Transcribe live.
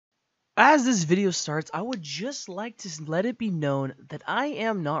As this video starts, I would just like to let it be known that I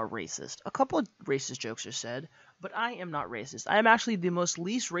am not racist. A couple of racist jokes are said, but I am not racist. I am actually the most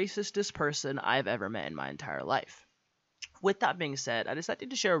least racistest person I've ever met in my entire life. With that being said, I decided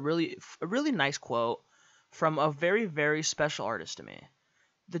to share a really nice quote from a very, very special artist to me.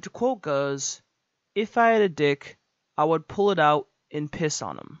 The quote goes, "If I had a dick, I would pull it out and piss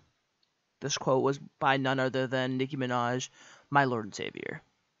on him." This quote was by none other than Nicki Minaj, my Lord and Savior.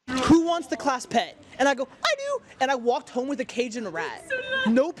 Who wants the class pet? And I go, I do. And I walked home with a Cajun rat.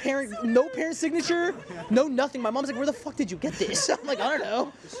 No parent signature, no nothing. My mom's like, where the fuck did you get this? I'm like, I don't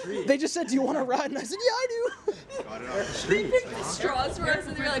know. They just said, do you want a rat? And I said, yeah, I do. Got it off the street. They picked the straws for us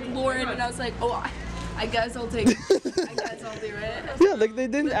and they were like, Lauren, and I was like, oh, I guess I'll take it. I guess I'll do it. Yeah, like they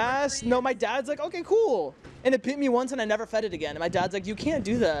didn't ask. No, my dad's like, okay, cool. And it bit me once and I never fed it again. And my dad's like, you can't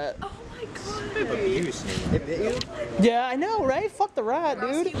do that. Oh my god. It bit you? Yeah, I know, right? Fuck the rat,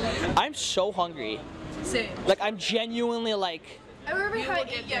 dude. I'm so hungry. Same. Like, I'm genuinely like... I remember how I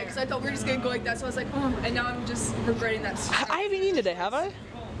ate yet because I thought we were just gonna go like that, so I was like, oh, and now I'm just regretting that. I haven't eaten today, have I?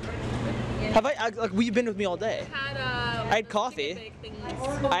 Have I? Like, you've been with me all day. I had coffee.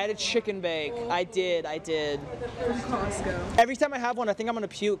 I had a chicken bake. I did. From Costco. Every time I have one, I think I'm gonna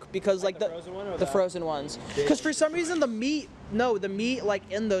puke because like the frozen ones. Because for some reason the meat like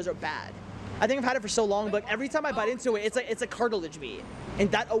in those are bad. I think I've had it for so long, but every time I bite into it, it's a cartilage meat,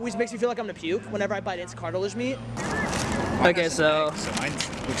 and that always makes me feel like I'm gonna puke whenever I bite into cartilage meat. Okay, so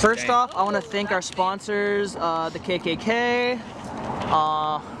first off, I want to thank our sponsors, the KKK.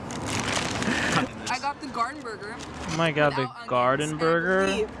 I got the garden burger. Oh my god, the garden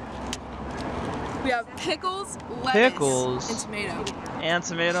burger? We have pickles, lettuce, and tomato. And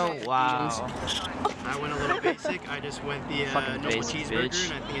tomato? Wow. I went a little basic. I just went the normal cheeseburger,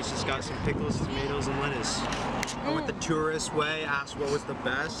 bitch. and I think it's just got some pickles, tomatoes, and lettuce. I went the tourist way, asked what was the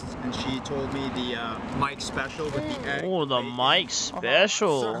best, and she told me the Mike Special with the egg. Oh, the bacon. Mike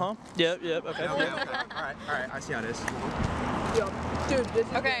Special. Yep, okay. Okay. Alright, I see how it is. Dude, this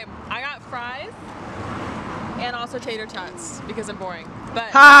is Okay, I got fries and also tater tots because I'm boring. But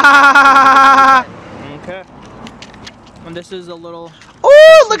Okay. And this is a little...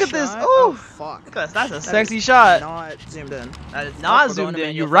 Oh, look at this. shot. Oh, fuck. look at that. That's a sexy shot. Not zoomed in. That is not We're going zoomed to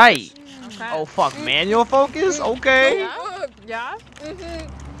in. You're manual right. focus. okay. Oh, fuck. Manual focus? Okay. Yeah. Sounds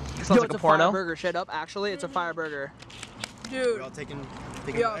Yo, like it's a porno. fire burger. Shut up. Actually, it's a fire burger. We dude. all taking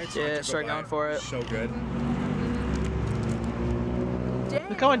Yeah. bites? Yeah, start going for it. So good.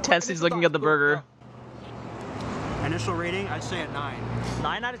 Look how intense he's looking at the burger. Initial rating, I'd say a 9.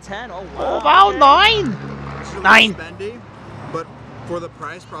 9 out of 10. Oh, wow. Oh, wow, Okay. 9. It's a little 9. spendy, but for the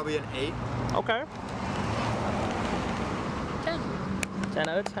price, probably an 8. Okay. 10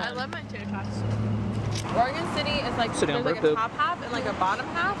 out of 10. I love my tater tots. Oregon City is like Sitting on there's like bird a poop. top half and like a bottom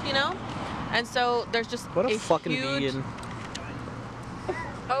half, you know? And so there's just What a fucking huge... vegan.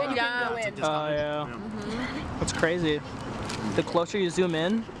 Oh And you yeah. can go in. Oh, yeah. That's crazy. The closer you zoom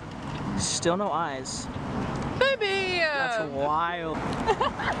in, still no eyes. Baby! That's wild.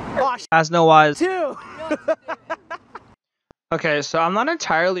 Oh, Has no eyes. two. Okay, so I'm not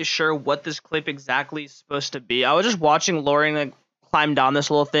entirely sure what this clip exactly is supposed to be. I was just watching Lauren like climb down this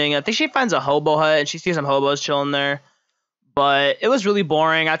little thing. I think she finds a hobo hut and she sees some hobos chilling there. But it was really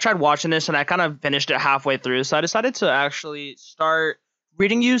boring. I tried watching this and I kind of finished it halfway through. So I decided to actually start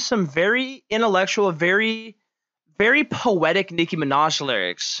reading you some very intellectual, very poetic Nicki Minaj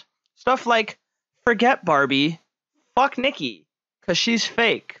lyrics. Stuff like, forget Barbie, fuck Nicki, cause she's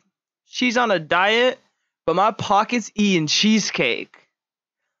fake. She's on a diet, but my pocket's eating cheesecake.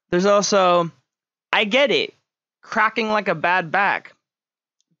 There's also, I get it, cracking like a bad back.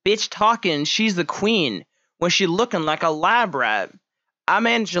 Bitch talking, she's the queen, when she looking like a lab rat. I'm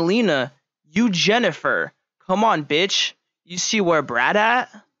Angelina, you Jennifer. Come on, bitch. You see where Brad at?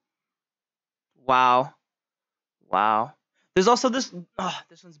 Wow. Wow. There's also this,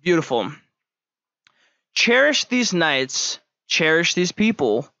 this one's beautiful. Cherish these nights, cherish these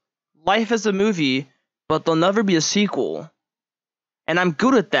people. Life is a movie, but there'll never be a sequel. And I'm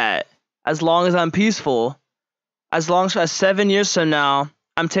good at that, as long as I'm peaceful. As long as 7 years from now,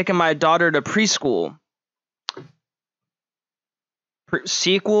 I'm taking my daughter to preschool.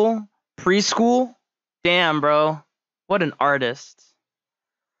 Sequel? Preschool? Damn, bro. What an artist.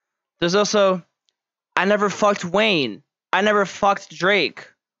 There's also, I never fucked Wayne. I never fucked Drake.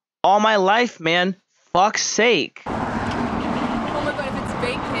 All my life, man. Fuck's sake. Oh my god, if it's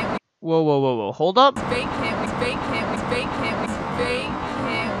fake, can't we? Whoa. Hold up. Fake, can't we? Fake, can't we? Fake, can't we? Fake,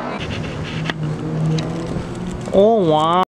 can't we? Oh, wow.